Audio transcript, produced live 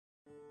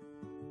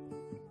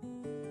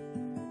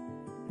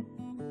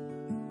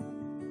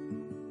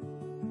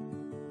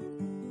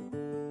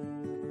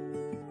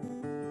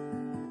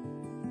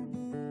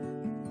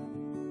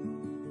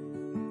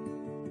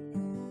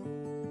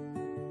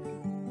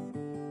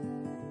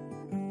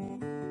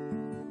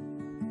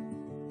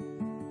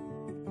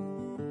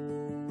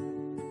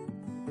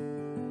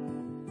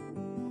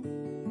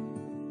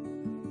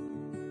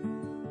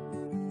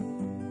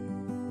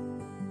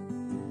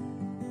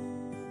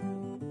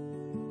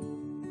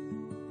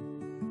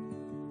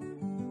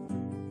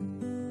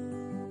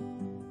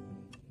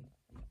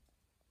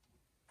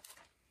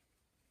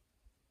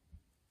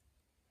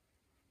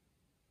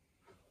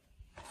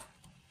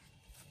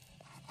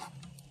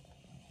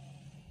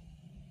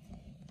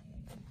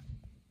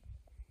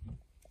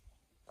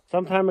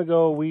Some time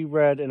ago, we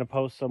read in a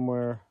post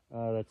somewhere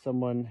that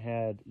someone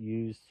had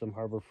used some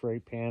Harbor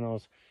Freight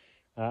panels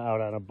out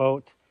on a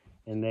boat,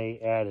 and they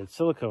added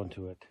silicone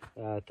to it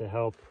to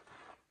help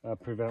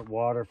prevent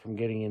water from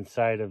getting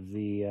inside of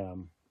the,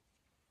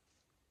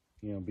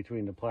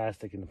 between the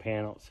plastic and the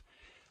panels.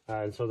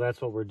 And so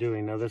that's what we're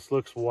doing. Now this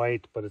looks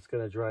white, but it's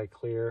going to dry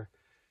clear.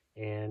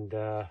 And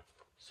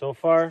so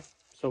far,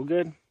 so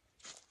good.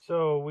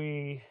 So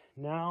we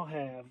now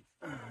have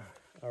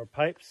our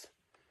pipes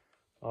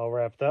all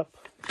wrapped up,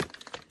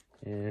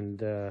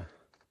 and so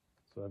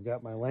I've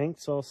got my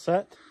lengths all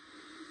set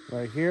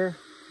right here.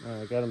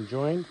 I got them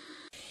joined,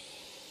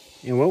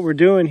 and what we're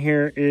doing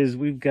here is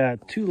we've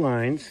got two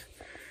lines.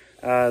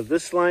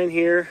 This line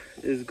here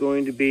is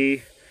going to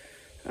be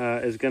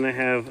have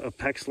a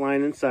PEX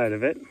line inside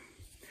of it.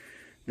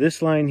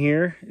 This line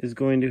here is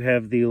going to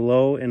have the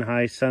low and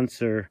high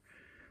sensor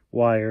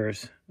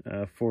wires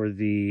for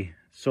the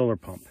solar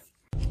pump.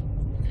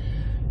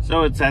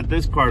 So it's at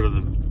this part of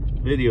the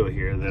video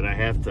here that I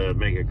have to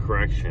make a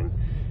correction,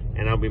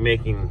 and I'll be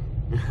making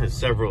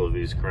several of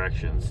these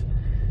corrections.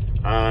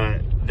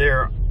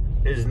 There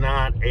is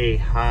not a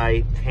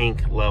high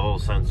tank level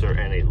sensor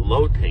and a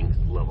low tank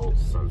level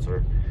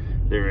sensor.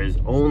 There is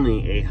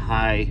only a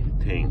high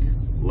tank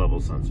level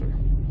sensor.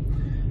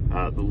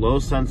 The low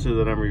sensor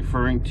that I'm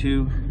referring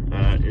to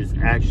is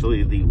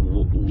actually the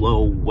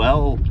low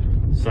well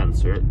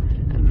sensor,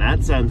 and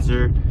that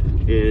sensor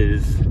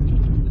is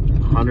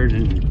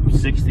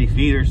 160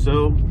 feet or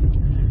so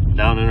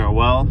down in our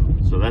well,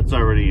 so that's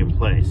already in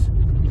place.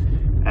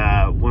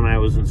 When I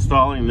was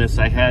installing this,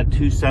 I had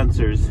two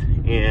sensors,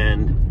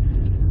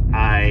 and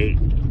I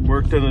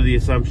worked under the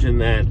assumption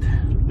that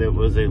there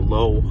was a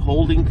low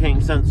holding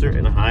tank sensor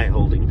and a high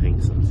holding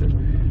tank sensor,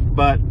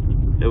 but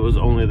it was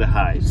only the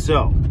high.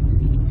 So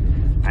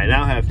I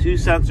now have two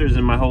sensors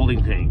in my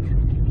holding tank,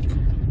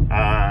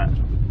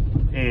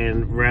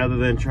 and rather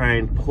than try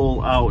and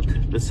pull out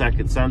the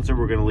second sensor,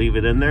 we're going to leave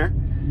it in there.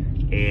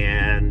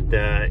 And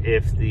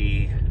if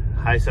the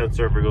high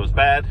sensor ever goes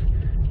bad,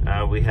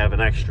 we have an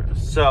extra.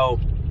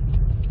 So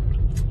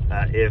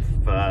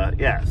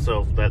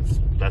so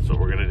that's what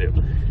we're going to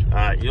do.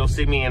 You'll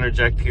see me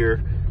interject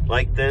here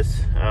like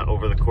this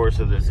over the course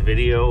of this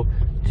video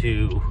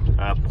to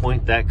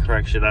point that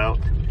correction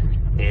out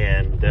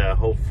and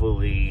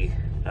hopefully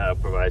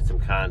provide some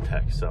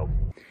context. So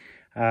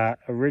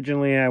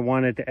originally I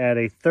wanted to add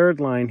a third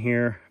line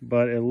here,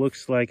 but it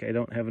looks like I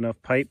don't have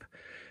enough pipe,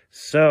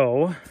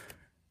 so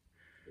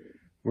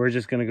we're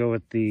just going to go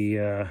with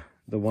the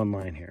one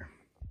line here.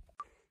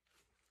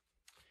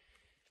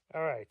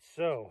 All right,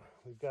 so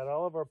we've got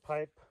all of our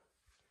pipe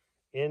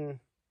in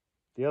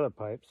the other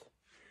pipes,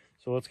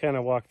 so let's kind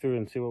of walk through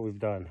and see what we've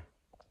done.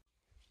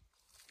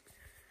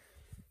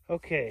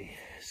 Okay,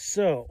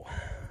 so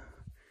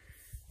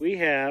we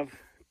have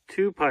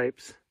two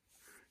pipes,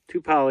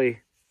 two poly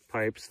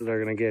pipes that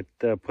are going to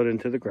get put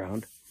into the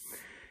ground.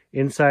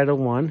 Inside of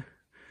one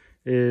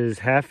is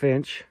 1/2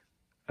 inch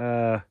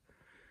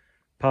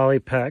poly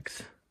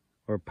PEX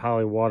or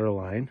poly water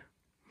line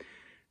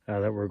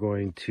that we're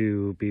going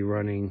to be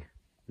running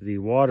the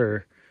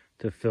water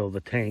to fill the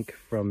tank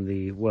from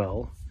the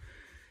well.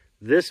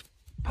 This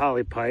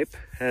poly pipe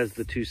has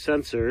the two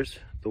sensors,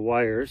 the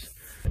wires.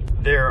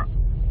 There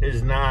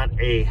is not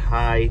a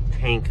high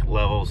tank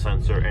level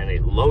sensor and a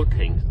low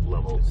tank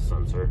level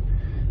sensor.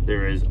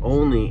 There is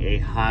only a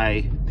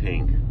high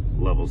tank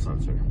level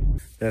sensor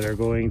that are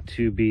going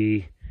to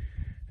be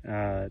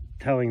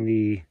telling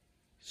the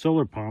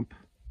solar pump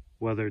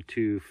whether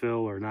to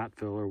fill or not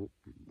fill, or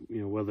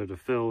whether to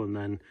fill and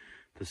then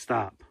to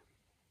stop.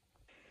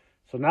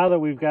 So now that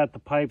we've got the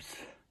pipes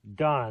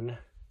done,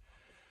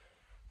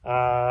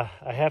 I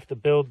have to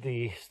build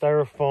the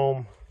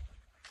styrofoam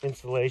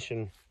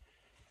insulation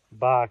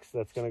box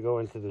that's going to go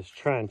into this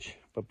trench.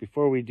 But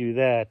before we do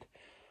that,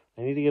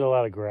 I need to get a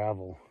lot of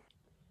gravel.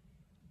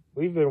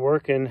 We've been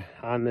working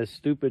on this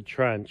stupid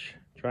trench,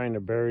 trying to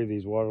bury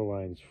these water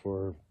lines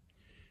for,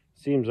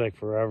 seems like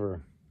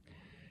forever.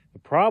 The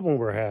problem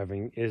we're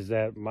having is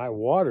that my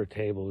water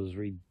table is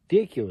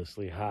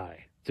ridiculously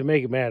high. To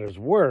make matters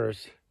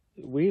worse,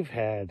 we've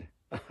had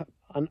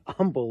an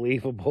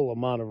unbelievable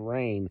amount of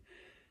rain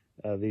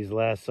these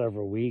last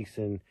several weeks,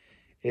 and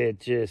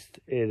it is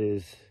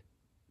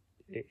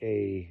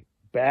a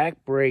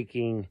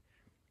back-breaking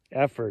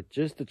effort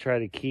just to try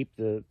to keep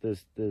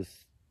this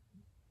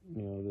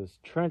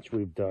trench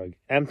we've dug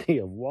empty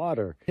of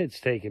water.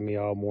 It's taken me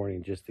all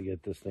morning just to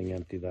get this thing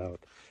emptied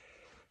out.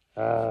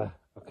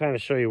 I'll kind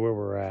of show you where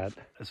we're at.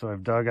 So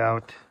I've dug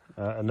out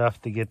enough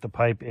to get the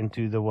pipe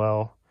into the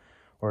well,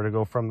 or to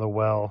go from the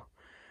well,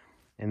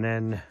 and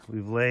then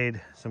we've laid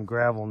some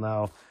gravel.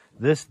 Now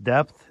this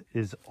depth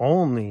is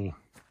only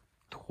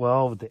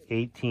 12 to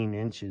 18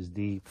 inches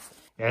deep.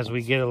 As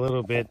we get a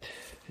little bit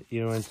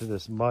into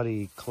this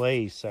muddy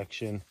clay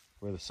section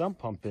where the sump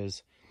pump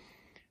is,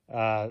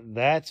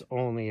 that's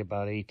only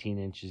about 18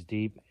 inches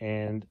deep,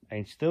 and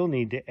I still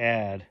need to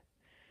add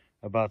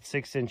about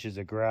 6 inches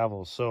of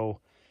gravel.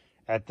 So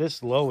at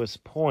this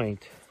lowest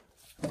point,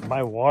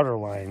 my water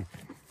line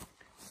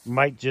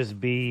might just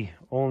be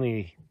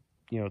only,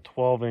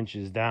 12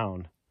 inches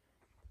down.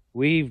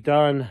 We've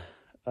done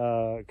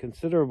a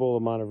considerable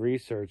amount of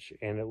research,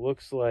 and it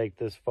looks like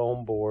this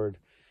foam board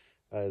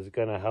is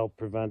going to help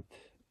prevent,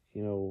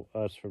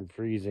 us from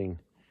freezing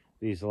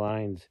these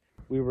lines.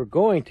 We were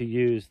going to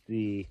use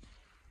they've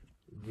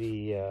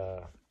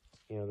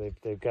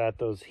got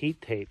those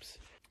heat tapes.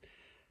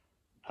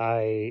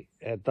 I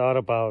had thought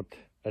about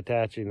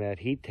attaching that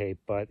heat tape,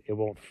 but it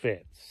won't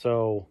fit.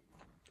 So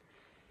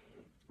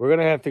we're going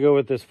to have to go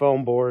with this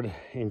foam board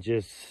and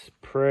just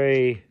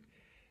pray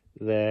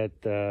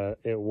that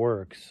it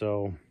works.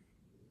 So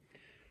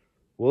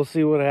we'll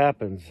see what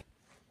happens.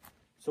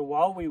 So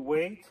while we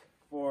wait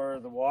for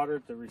the water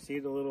to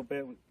recede a little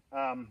bit,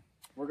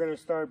 we're going to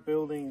start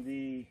building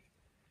the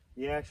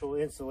actual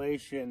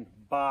insulation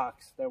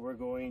box that we're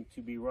going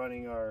to be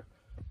running our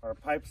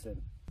pipes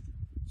in.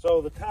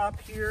 So the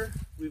top here,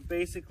 we've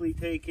basically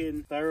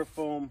taken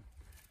styrofoam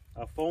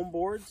foam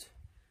boards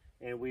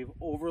and we've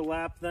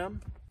overlapped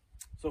them.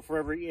 So for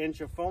every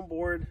inch of foam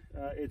board,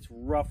 it's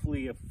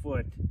roughly a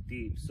foot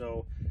deep.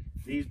 So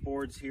these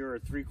boards here are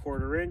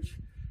 3/4 inch.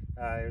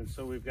 And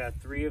so we've got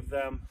 3 of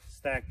them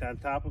stacked on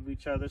top of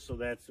each other. So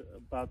that's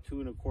about 2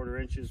 1/4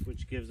 inches,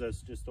 which gives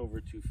us just over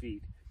 2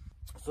 feet.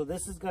 So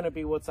this is going to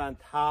be what's on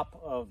top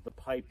of the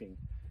piping.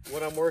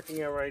 What I'm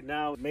working at right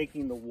now is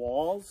making the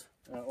walls,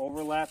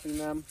 overlapping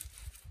them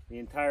the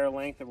entire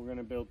length, and we're going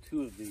to build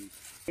 2 of these.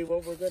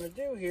 What we're going to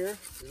do here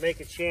is make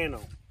a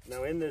channel.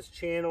 Now in this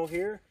channel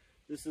here,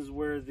 this is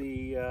where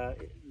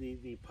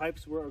the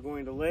pipes are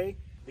going to lay.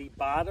 The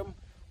bottom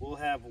will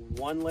have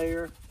 1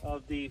 layer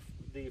of the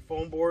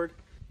foam board.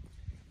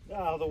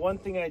 Now the one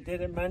thing I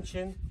didn't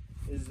mention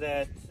is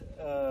that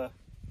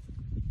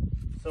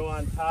so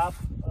on top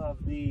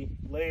of the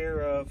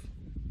layer of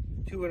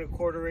 2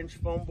 1/4 inch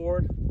foam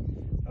board,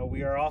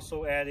 we are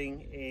also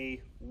adding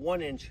a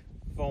 1 inch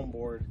foam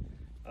board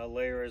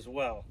layer as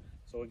well.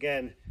 So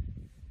again,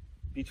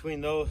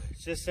 between those,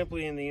 just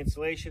simply in the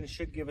insulation, it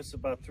should give us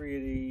about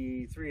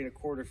 3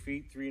 1/4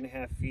 feet,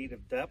 3.5 feet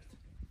of depth.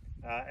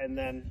 And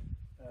then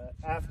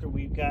after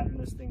we've gotten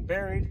this thing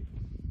buried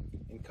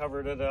and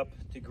covered it up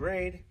to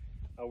grade,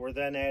 we're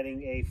then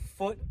adding a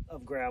foot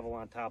of gravel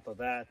on top of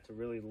that to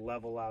really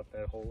level out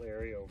that whole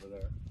area over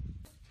there.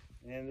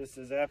 And this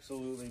is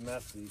absolutely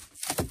messy.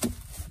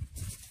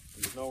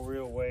 There's no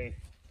real way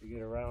to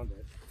get around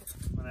it.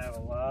 I'm gonna have a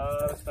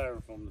lot of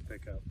styrofoam to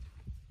pick up.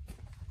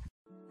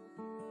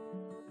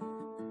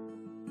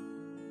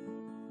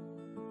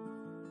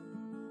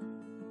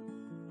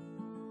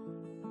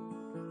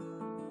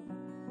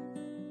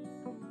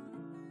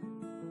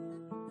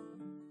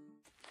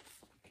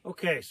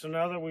 Okay, so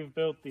now that we've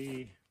built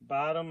the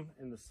bottom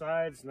and the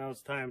sides, now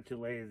it's time to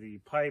lay the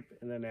pipe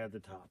and then add the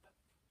top.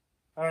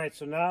 All right,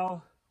 so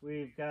now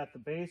we've got the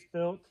base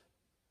built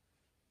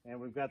and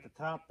we've got the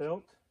top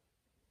built,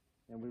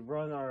 and we've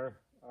run our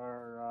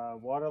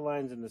water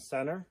lines in the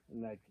center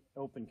in that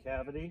open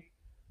cavity.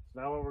 So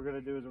now what we're going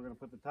to do is we're going to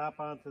put the top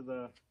onto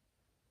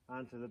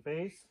the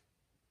base,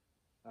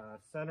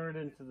 center it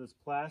into this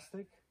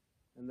plastic,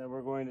 and then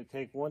we're going to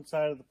take one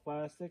side of the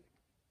plastic,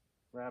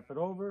 wrap it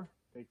over,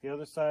 take the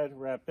other side,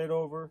 wrap it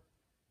over,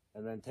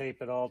 and then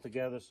tape it all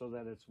together so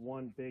that it's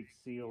one big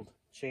sealed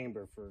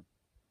chamber per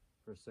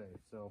se.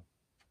 So,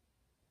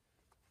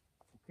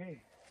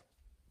 okay.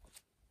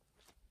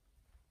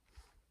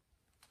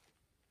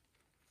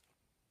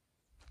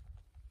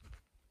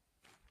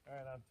 All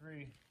right, on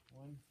 3.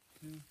 1,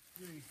 2,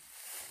 3.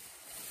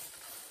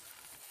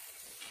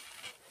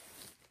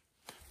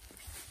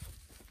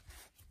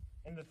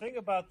 And the thing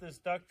about this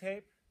duct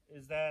tape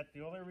is that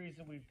the only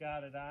reason we've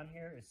got it on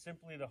here is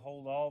simply to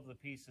hold all of the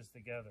pieces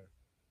together.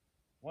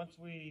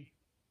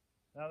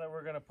 Now that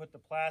we're going to put the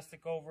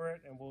plastic over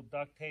it and we'll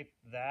duct tape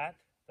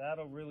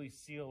that'll really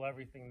seal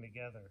everything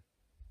together.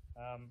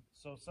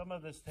 So some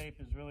of this tape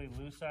is really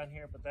loose on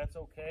here, but that's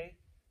okay,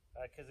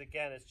 because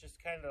again, it's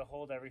just kind of to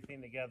hold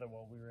everything together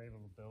while we were able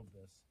to build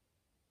this.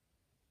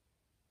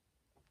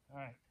 All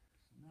right,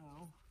 so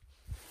now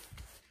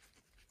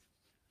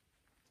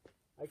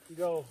I can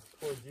go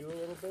towards you a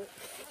little bit.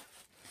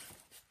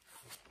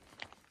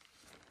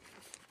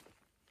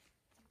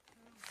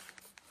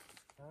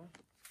 Huh?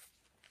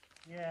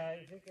 Yeah,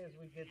 I think as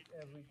we get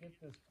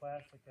this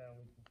plastic on,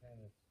 we can kind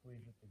of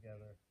squeeze it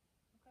together.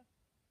 Okay.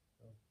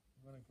 So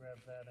I'm gonna grab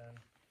that end.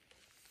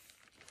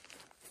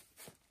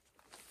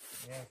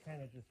 Yeah, it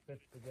kind of just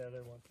fits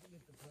together once we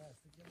get the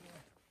plastic in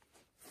there.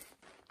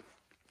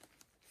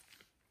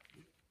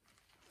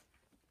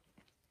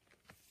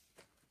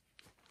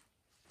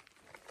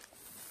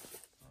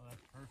 Oh,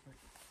 that's perfect.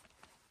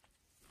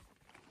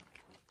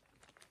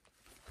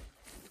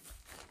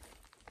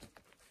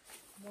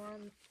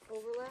 One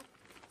overlap?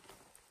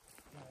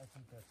 Yeah, I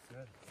think that's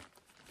good.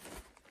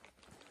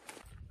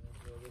 I'll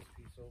throw this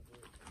piece over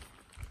it.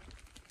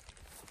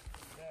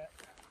 Like that.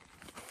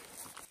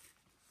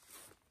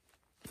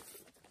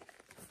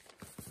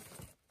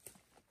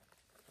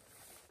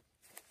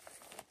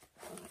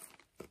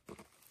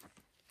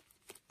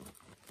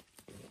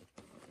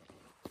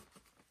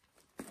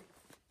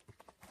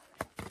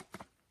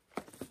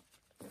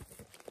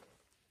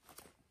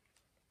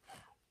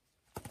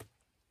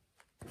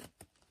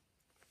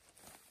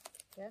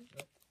 Ken?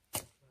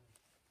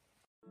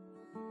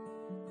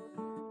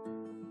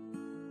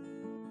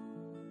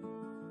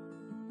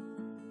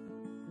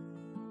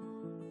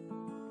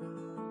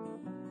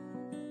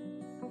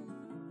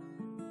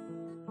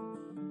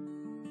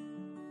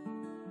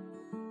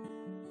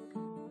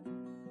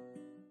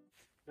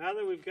 Now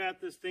that we've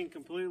got this thing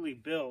completely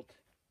built,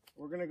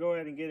 we're going to go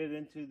ahead and get it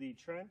into the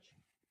trench.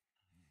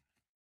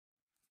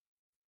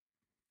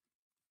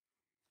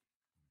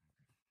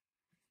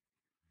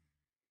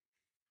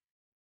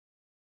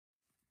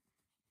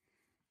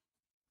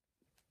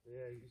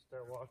 Yeah, you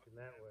start walking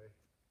that way.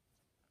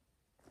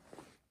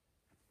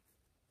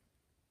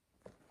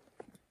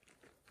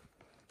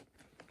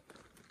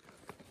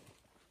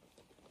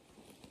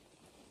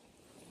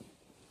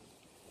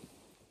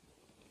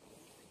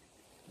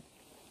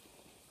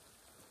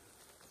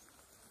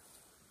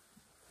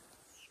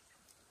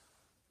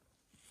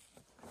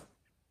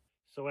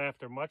 So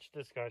after much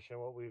discussion,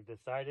 what we've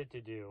decided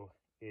to do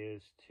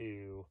is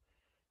to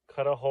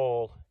cut a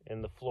hole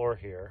in the floor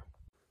here.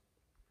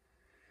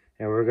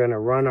 And we're going to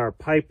run our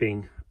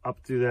piping up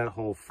through that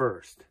hole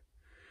first.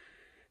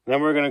 Then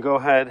we're going to go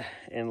ahead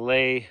and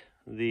lay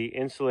the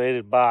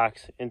insulated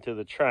box into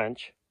the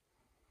trench.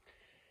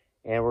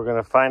 And we're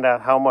going to find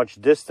out how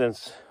much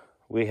distance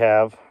we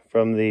have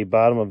from the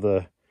bottom of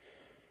the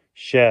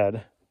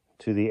shed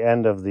to the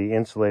end of the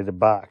insulated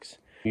box.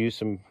 Use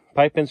some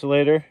pipe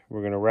insulator.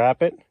 We're going to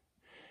wrap it.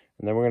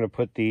 And then we're going to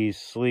put these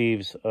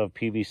sleeves of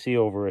PVC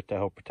over it to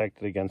help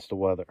protect it against the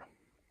weather.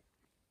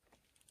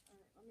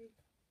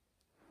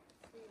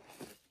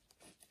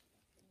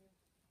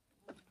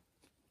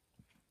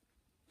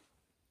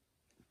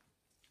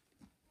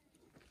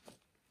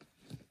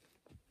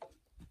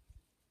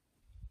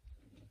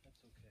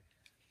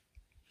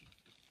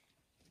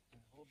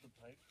 Hold the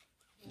pipe.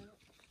 Yeah.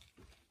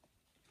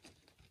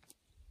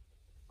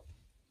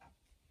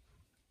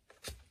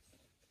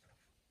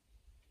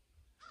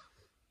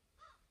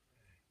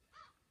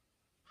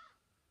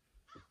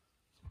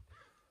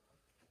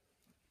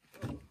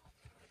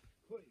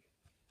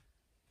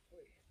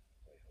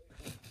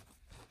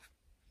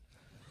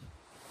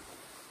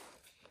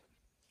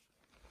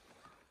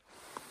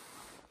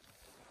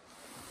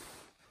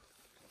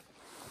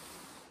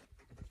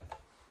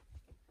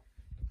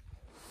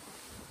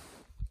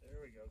 There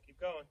we go. Keep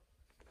going.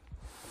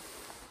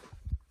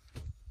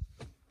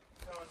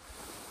 Keep going.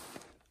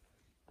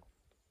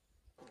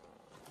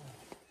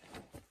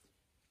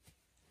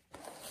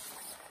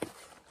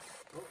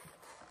 Oh,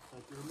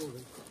 thought you were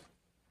moving.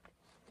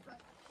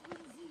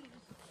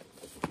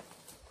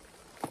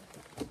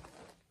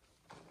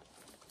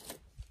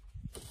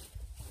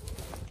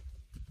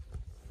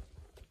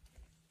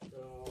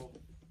 So,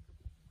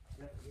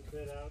 get your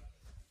bit out.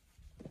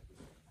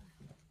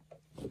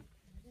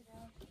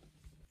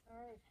 All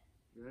right.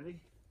 You ready?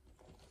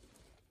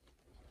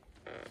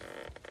 I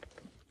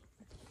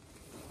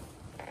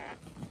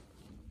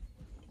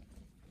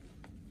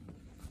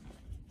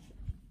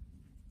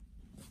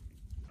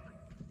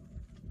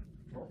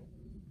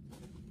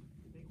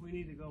think we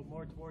need to go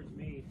more towards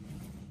me.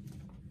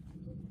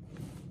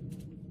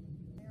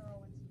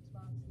 Narrow in some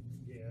spots.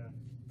 Yeah.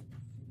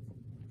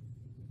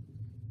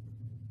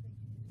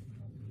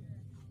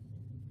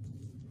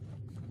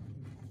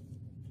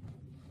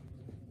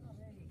 Oh,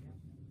 there you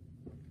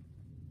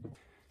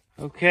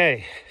go.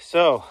 Okay,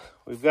 so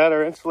we've got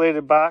our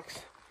insulated box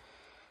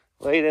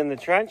laid in the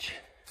trench.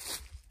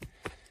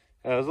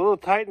 It was a little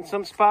tight in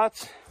some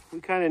spots. We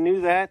kind of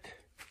knew that.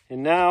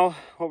 And now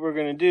what we're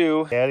going to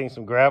do, adding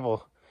some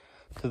gravel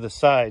to the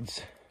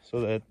sides so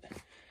that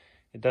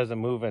it doesn't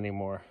move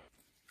anymore.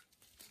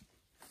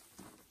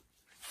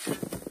 Do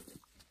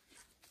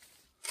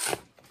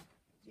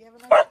you have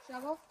another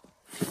shovel?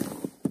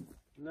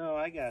 No,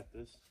 I got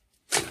this.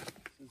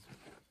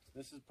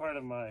 This is part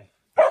of my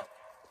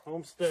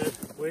homestead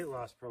weight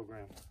loss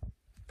program.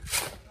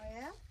 Oh,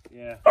 yeah?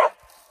 Yeah.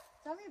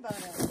 Tell me about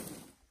it.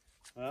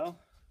 Well,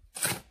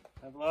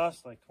 I've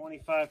lost like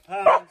 25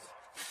 pounds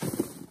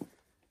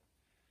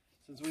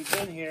since we've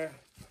been here,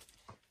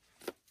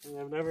 and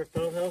I've never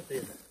felt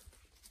healthier.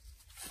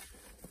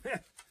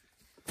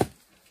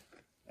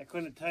 I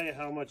couldn't tell you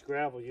how much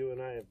gravel you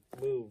and I have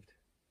moved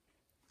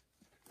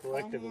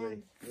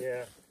collectively.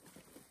 Yeah.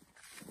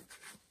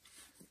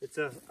 It's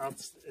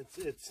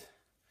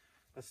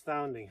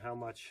astounding how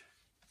much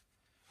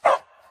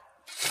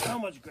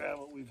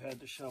gravel we've had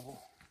to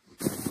shovel.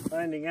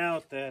 Finding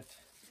out that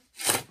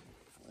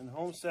when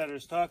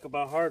homesteaders talk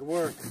about hard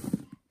work,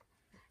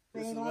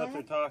 this is what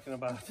they're talking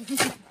about.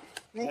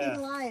 They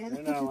ain't lying.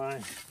 They're not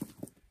lying.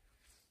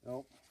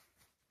 Nope.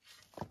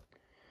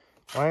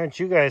 Why aren't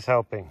you guys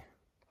helping?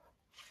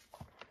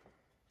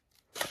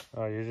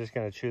 Oh, you're just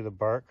going to chew the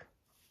bark?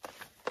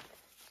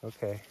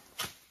 Okay.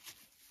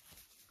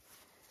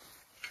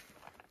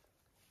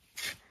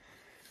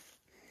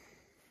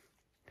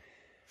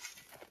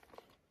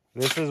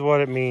 This is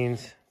what it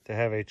means to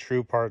have a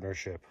true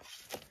partnership.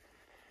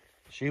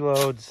 She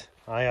loads,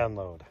 I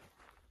unload.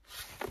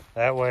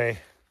 That way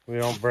we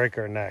don't break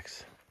our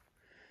necks.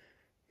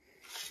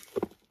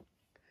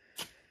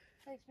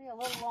 Thanks, Maybe a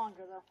little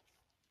longer though.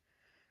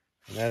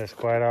 And that is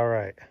quite all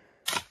right.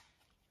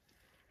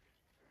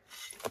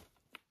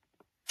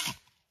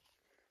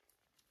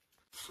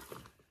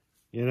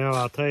 You know,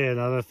 I'll tell you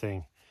another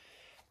thing.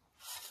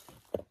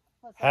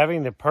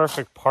 Having the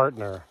perfect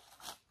partner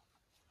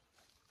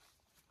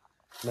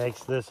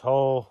makes this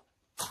whole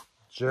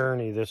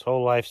journey, this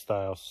whole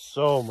lifestyle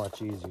so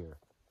much easier.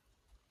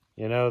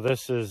 You know,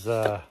 this is,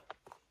 there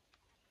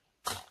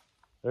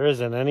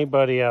isn't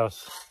anybody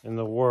else in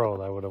the world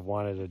I would have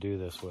wanted to do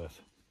this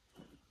with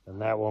than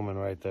that woman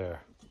right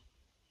there.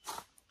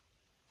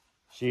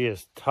 She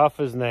is tough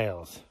as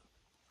nails.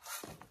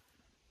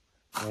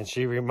 And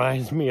she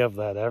reminds me of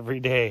that every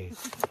day.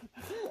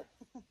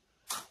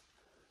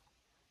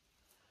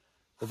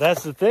 But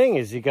that's the thing,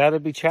 is you got to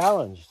be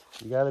challenged.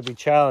 You got to be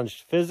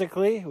challenged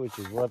physically, which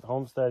is what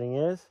homesteading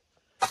is.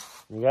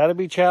 You got to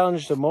be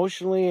challenged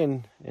emotionally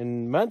and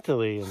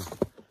mentally. And,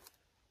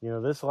 you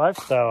know, this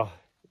lifestyle,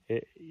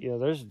 you know,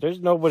 there's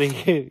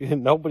nobody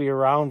nobody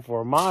around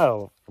for a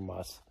mile from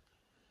us.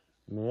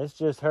 I mean, it's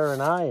just her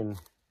and I, and,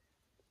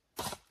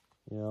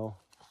 you know,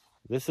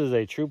 this is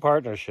a true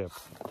partnership,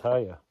 I'll tell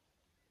you.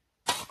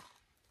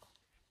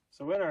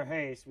 So in our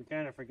haste, we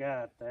kind of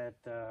forgot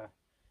that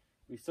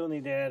we still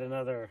need to add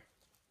another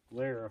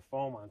layer of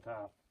foam on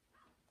top.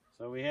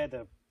 So we had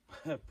to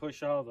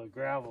push all the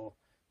gravel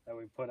that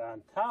we put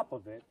on top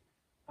of it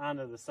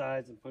onto the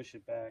sides and push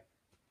it back.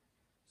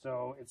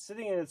 So it's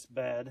sitting in its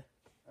bed.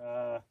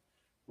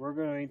 We're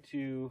going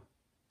to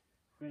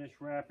finish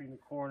wrapping the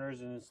corners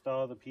and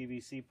install the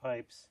PVC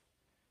pipes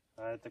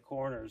at the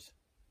corners.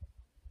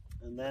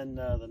 And then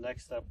the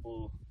next step,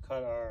 we'll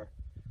cut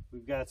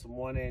we've got some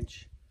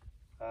 1-inch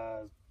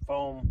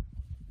foam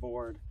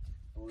board.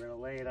 And we're going to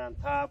lay it on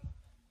top,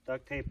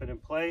 duct tape it in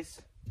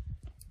place,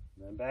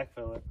 and then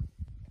backfill it.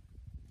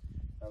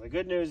 Now the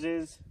good news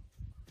is,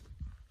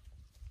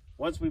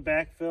 once we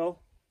backfill,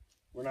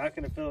 we're not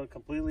going to fill it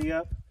completely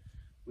up.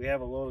 We have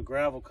a load of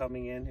gravel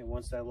coming in, and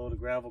once that load of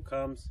gravel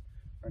comes,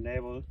 our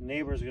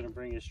neighbor is going to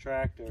bring his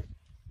tractor,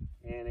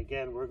 and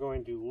again, we're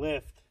going to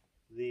lift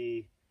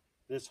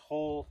this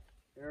whole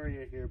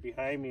area here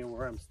behind me and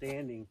where I'm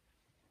standing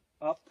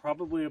up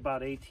probably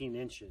about 18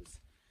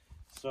 inches.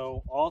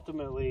 So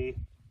ultimately,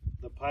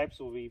 the pipes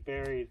will be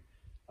buried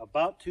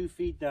about 2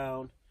 feet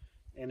down,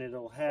 and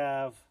it'll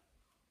have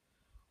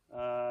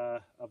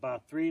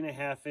about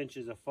 3.5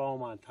 inches of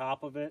foam on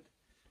top of it.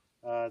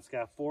 It's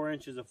got 4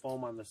 inches of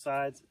foam on the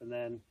sides, and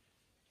then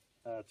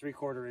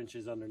 3/4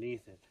 inches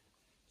underneath it.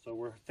 So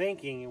we're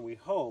thinking, and we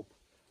hope,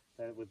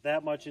 that with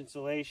that much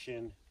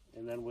insulation,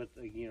 and then with,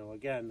 you know,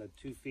 again, the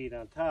 2 feet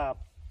on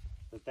top,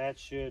 that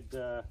should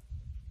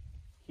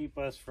keep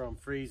us from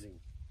freezing.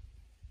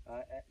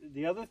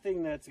 The other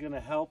thing that's going to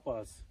help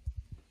us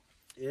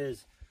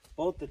is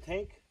both the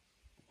tank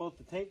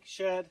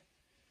shed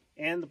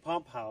and the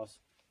pump house.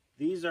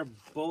 These are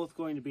both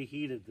going to be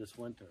heated this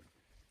winter.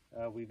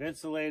 We've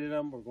insulated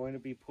them. We're going to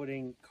be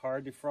putting car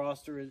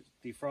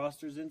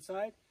defrosters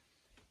inside.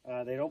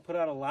 They don't put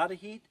out a lot of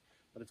heat,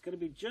 but it's going to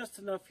be just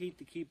enough heat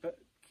to keep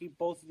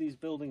both of these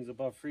buildings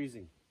above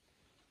freezing.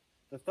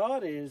 The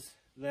thought is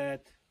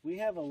that we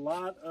have a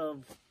lot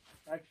of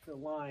extra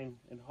line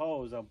and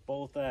hose on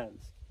both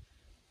ends.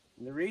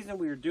 And the reason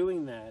we are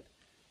doing that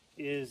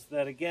is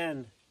that,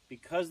 again,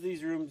 because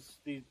these rooms,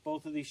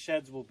 both of these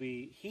sheds will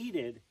be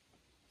heated,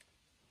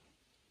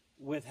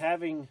 with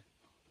having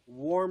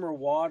warmer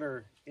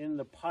water in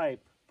the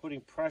pipe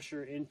putting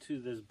pressure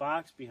into this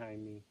box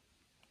behind me,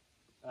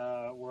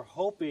 we're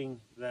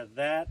hoping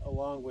that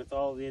along with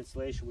all the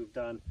insulation we've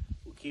done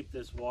will keep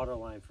this water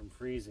line from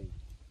freezing.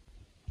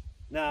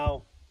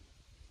 Now,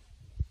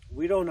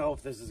 we don't know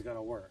if this is going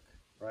to work,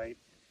 right?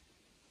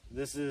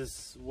 This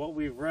is what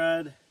we've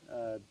read,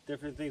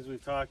 different things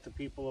we've talked to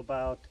people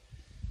about,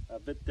 a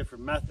bit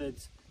different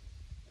methods.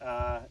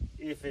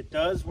 If it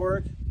does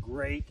work,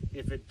 great.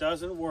 If it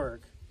doesn't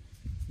work,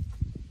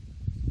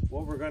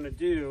 what we're going to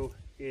do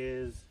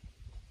is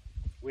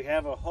we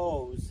have a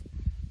hose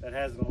that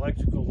has an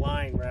electrical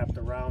line wrapped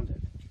around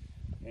it,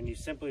 and you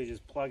simply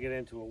just plug it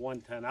into a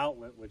 110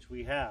 outlet, which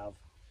we have,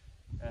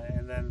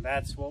 and then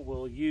that's what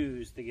we'll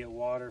use to get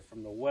water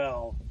from the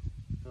well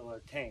to fill our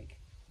tank.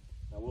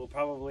 Now, we'll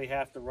probably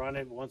have to run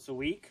it once a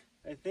week,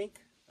 I think.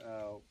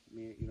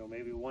 You know,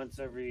 maybe once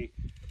every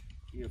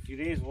few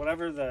days,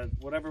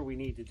 whatever we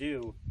need to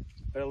do.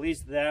 But at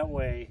least that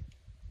way,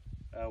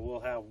 we'll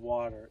have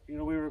water. You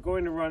know, we were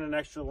going to run an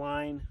extra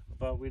line,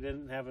 but we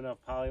didn't have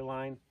enough poly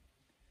line,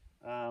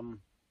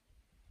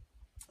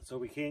 so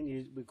we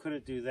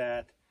couldn't do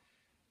that.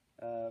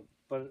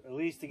 But at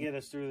least to get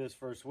us through this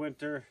first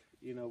winter,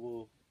 you know,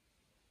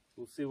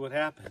 we'll see what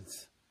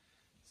happens.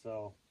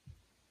 So,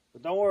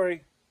 but don't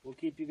worry, we'll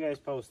keep you guys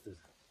posted.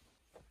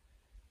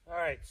 All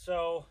right,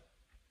 so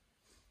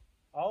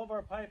all of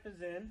our pipe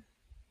is in.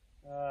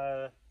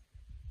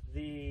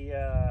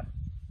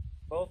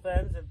 Both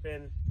ends have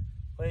been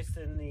placed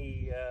in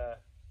the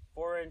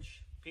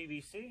 4-inch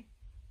PVC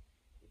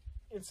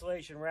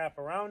insulation wrap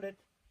around it,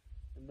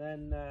 and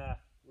then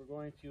we're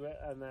going to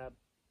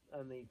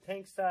on the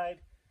tank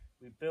side,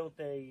 we built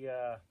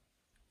a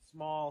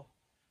small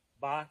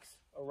box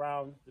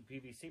around the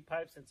PVC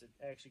pipe since it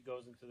actually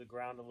goes into the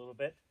ground a little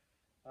bit.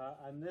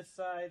 On this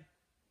side,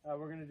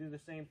 we're going to do the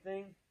same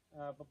thing,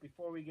 but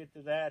before we get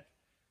to that,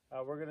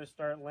 we're going to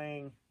start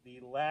laying the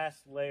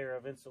last layer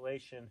of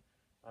insulation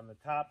on the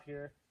top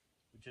here,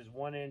 which is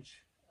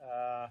 1-inch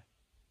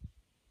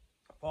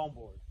foam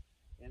board.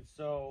 And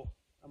so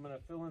I'm going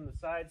to fill in the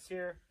sides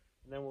here,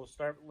 and then we'll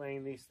start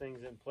laying these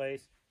things in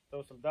place.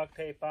 Throw some duct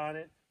tape on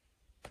it.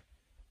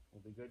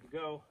 We'll be good to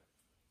go.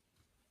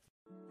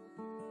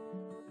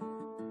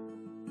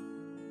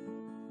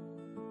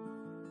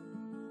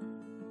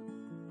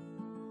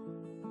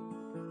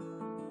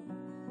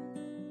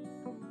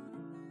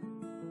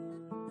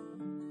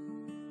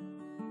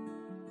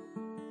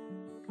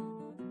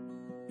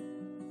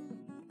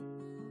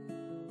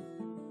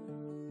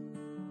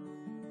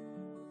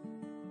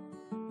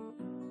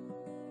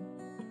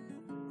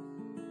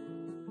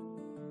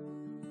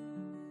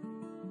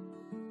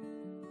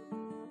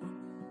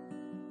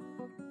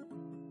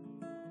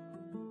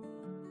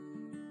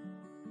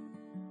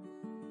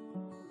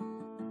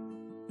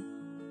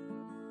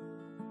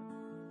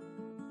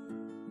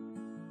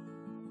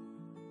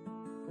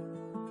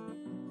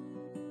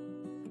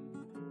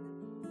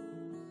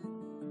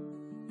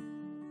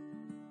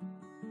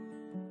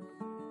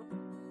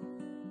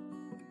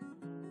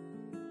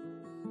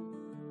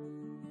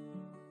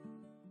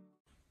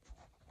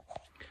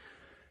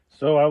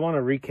 So I want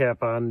to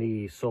recap on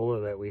the solar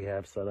that we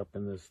have set up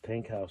in this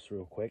tank house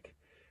real quick.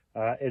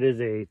 It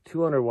is a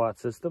 200-watt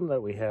system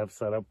that we have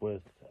set up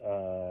with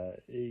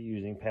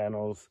using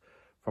panels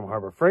from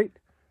Harbor Freight,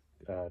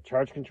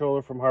 charge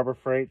controller from Harbor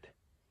Freight,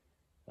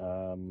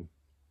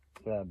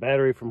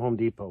 battery from Home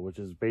Depot, which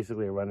is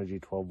basically a Renogy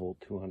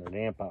 12-volt 200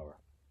 amp hour.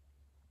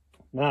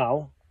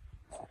 Now,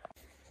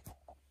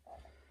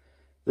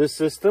 this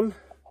system,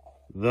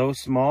 though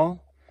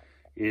small,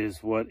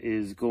 is what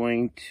is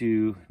going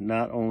to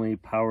not only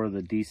power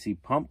the DC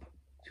pump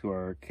to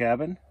our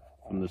cabin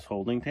from this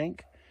holding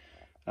tank,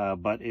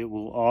 but it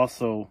will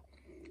also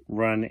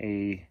run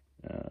a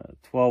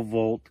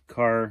 12-volt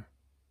car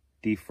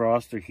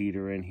defroster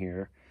heater in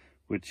here,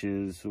 which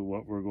is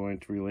what we're going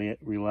to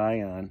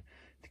rely on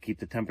to keep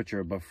the temperature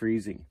above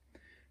freezing.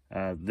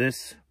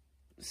 This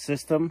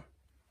system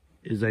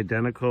is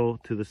identical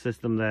to the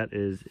system that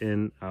is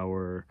in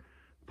our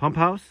pump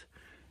house,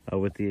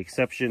 with the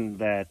exception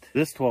that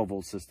this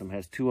 12-volt system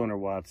has 200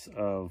 watts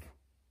of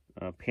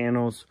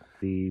panels.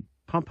 The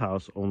pump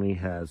house only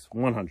has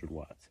 100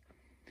 watts.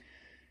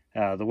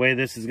 The way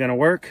this is going to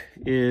work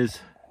is,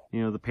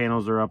 the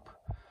panels are up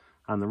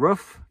on the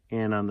roof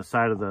and on the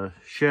side of the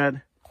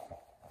shed.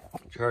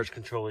 Charge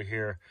controller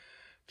here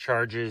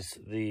charges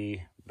the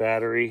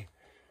battery.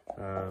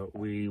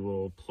 We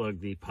will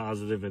plug the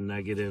positive and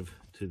negative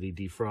to the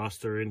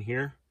defroster in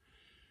here,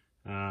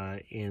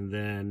 and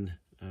then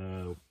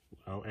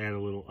I'll add a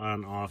little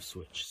on-off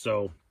switch.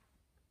 So,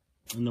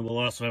 and then we'll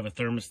also have a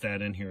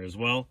thermostat in here as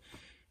well.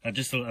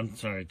 Just a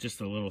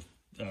little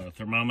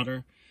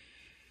thermometer.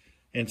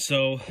 And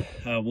so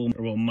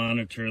we'll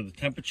monitor the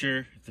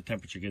temperature. If the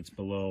temperature gets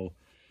below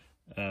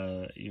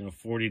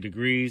 40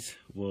 degrees,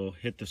 we'll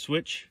hit the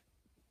switch,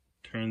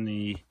 turn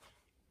the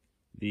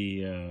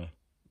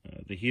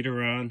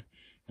heater on,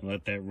 and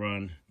let that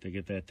run to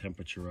get that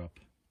temperature up.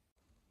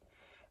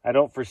 I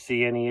don't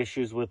foresee any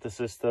issues with the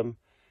system.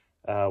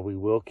 We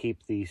will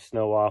keep the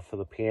snow off of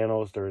the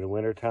panels during the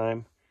winter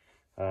time.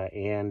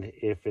 And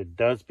if it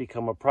does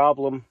become a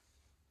problem,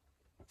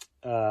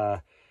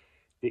 the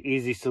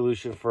easy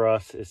solution for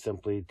us is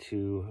simply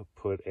to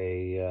put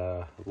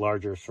a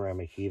larger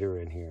ceramic heater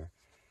in here.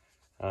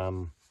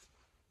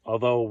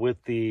 Although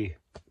with the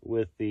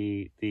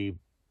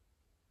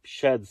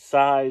shed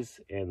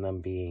size and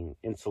them being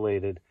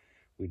insulated,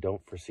 we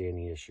don't foresee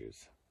any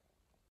issues.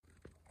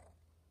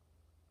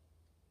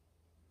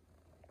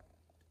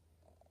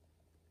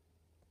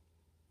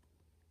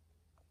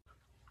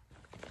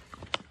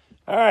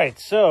 All right,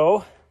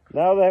 so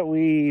now that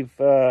we've,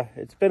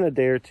 it's been a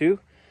day or two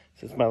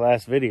since my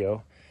last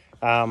video,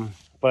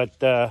 but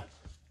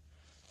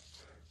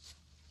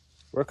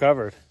we're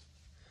covered.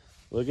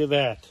 Look at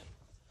that.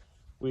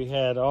 We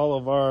had all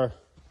of our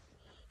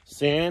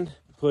sand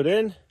put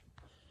in,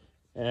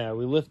 and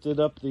we lifted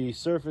up the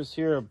surface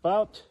here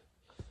about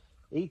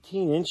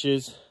 18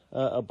 inches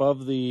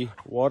above the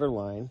water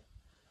line,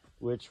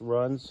 which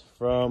runs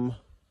from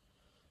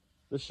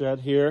the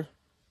shed here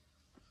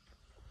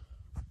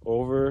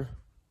over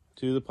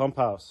to the pump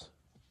house.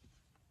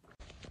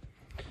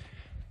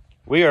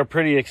 We are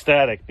pretty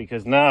ecstatic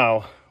because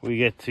now we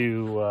get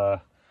to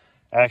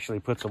actually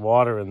put some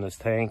water in this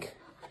tank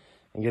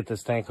and get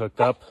this tank hooked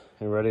up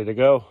and ready to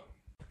go.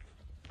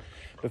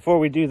 Before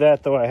we do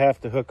that though, I have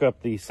to hook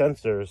up the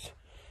sensors.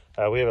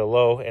 We have a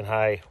low and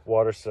high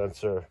water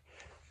sensor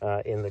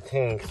in the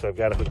tank, so I've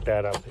got to hook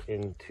that up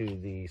into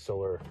the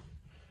solar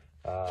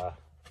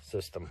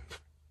system.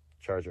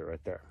 Charge it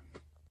right there.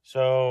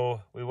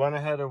 So we went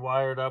ahead and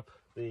wired up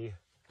the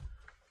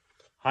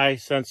high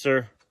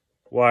sensor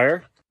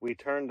wire. We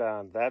turned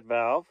on that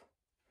valve.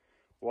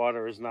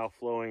 Water is now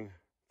flowing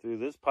through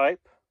this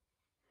pipe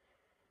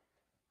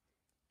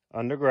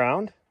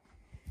underground,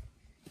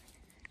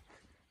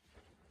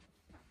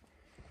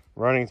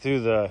 running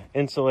through the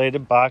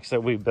insulated box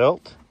that we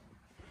built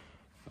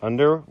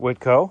under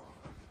Whitco.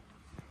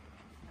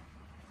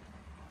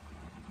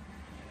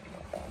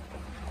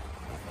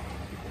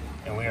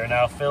 And we are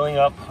now filling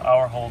up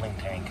our holding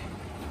tank.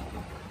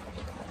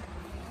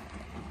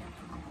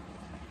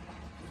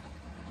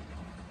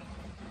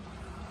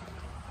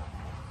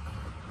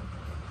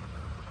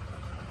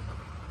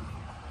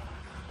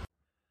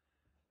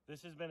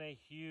 This has been a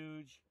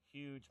huge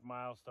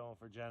milestone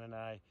for Jen and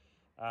I.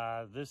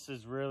 This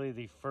is really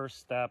the first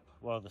step,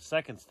 well, the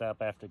second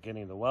step after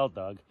getting the well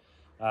dug,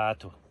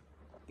 to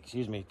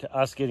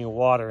us getting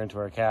water into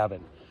our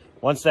cabin.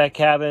 Once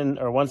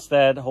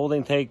that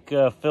holding tank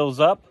fills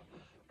up,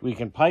 we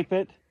can pipe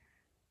it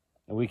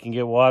and we can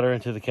get water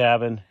into the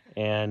cabin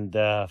and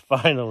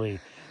finally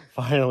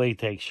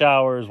take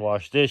showers,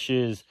 wash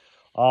dishes,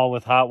 all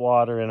with hot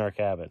water in our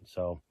cabin.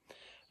 So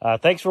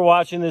thanks for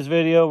watching this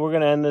video. We're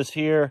going to end this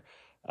here.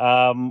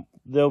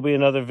 There'll be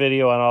another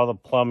video on all the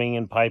plumbing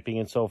and piping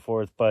and so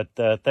forth. But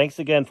thanks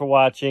again for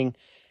watching,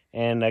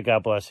 and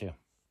God bless you.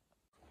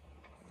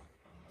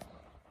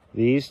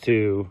 These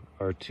two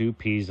are two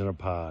peas in a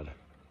pod.